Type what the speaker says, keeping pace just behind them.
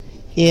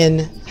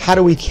in how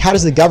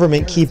does the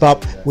government keep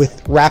up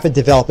with rapid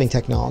developing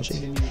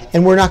technology?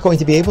 And we're not going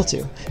to be able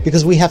to,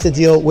 because we have to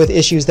deal with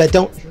issues that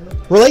don't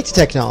relate to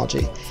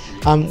technology.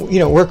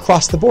 We're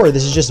across the board.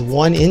 This is just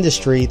one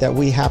industry that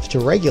we have to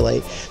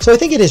regulate. So I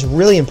think it is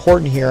really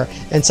important here,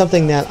 and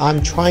something that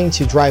I'm trying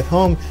to drive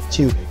home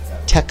to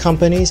tech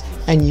companies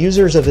and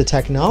users of the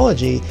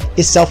technology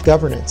is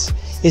self-governance,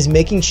 is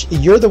making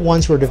you're the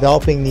ones who are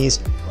developing these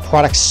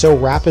products so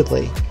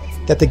rapidly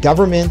that the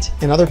government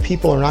and other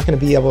people are not going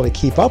to be able to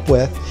keep up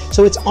with.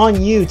 So it's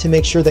on you to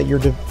make sure that you're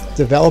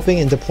developing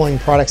and deploying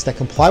products that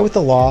comply with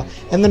the law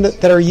and then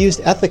that are used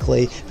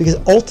ethically, because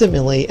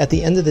ultimately, at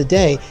the end of the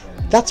day,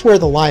 that's where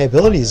the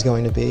liability is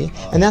going to be,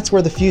 and that's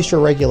where the future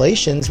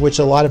regulations, which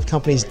a lot of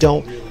companies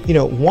don't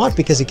want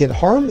because it can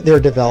harm their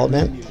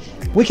development,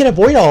 we can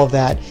avoid all of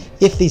that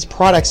if these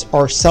products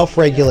are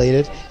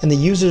self-regulated and the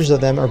users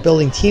of them are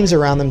building teams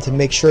around them to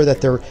make sure that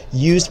they're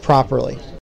used properly.